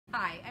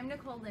Hi, I'm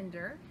Nicole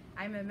Linder.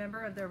 I'm a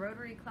member of the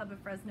Rotary Club of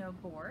Fresno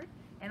board,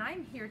 and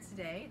I'm here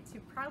today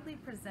to proudly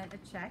present a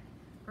check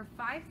for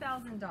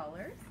 $5,000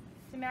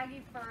 to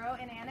Maggie Furrow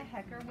and Anna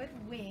Hecker with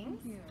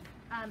Wings.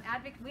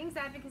 Wings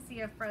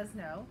Advocacy of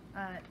Fresno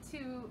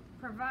to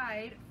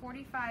provide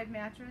 45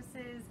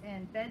 mattresses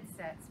and bed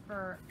sets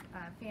for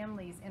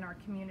families in our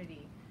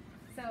community.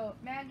 So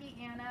Maggie,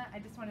 Anna, I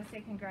just want to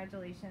say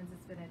congratulations.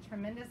 It's been a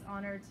tremendous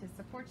honor to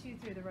support you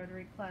through the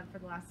Rotary Club for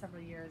the last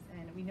several years,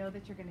 and we know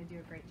that you're going to do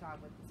a great job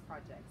with this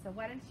project. So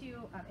why don't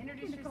you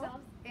introduce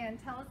yourselves and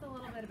tell us a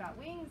little bit about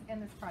Wings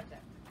and this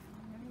project.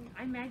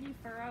 I'm Maggie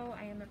Furrow.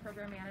 I am the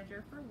program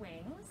manager for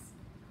Wings,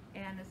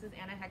 and this is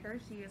Anna Hecker.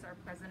 She is our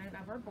president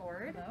of our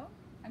board. Hello.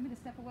 I'm going to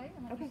step away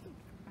and let you speak.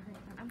 All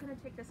right, I'm going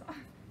to take this off.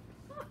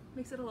 Oh,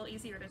 makes it a little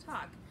easier to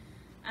talk.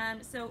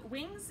 So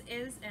Wings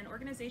is an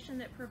organization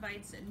that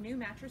provides new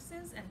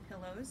mattresses and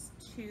pillows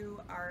to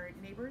our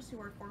neighbors who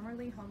are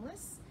formerly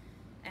homeless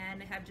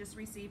and have just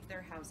received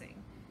their housing.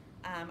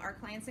 Our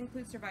clients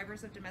include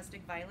survivors of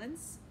domestic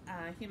violence,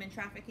 human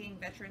trafficking,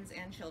 veterans,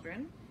 and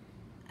children.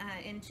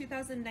 In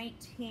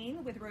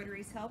 2019, with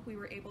Rotary's help, we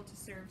were able to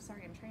serve,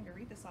 sorry, I'm trying to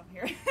read this off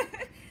here.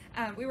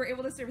 We were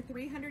able to serve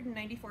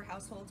 394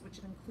 households, which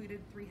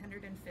included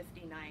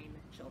 359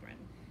 children.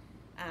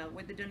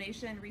 With the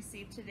donation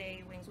received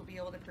today, Wings will be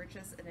able to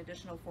purchase an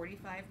additional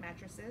 45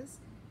 mattresses.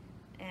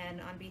 And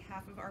on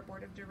behalf of our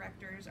board of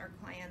directors, our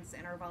clients,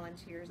 and our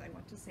volunteers, I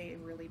want to say a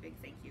really big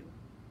thank you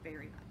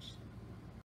very much.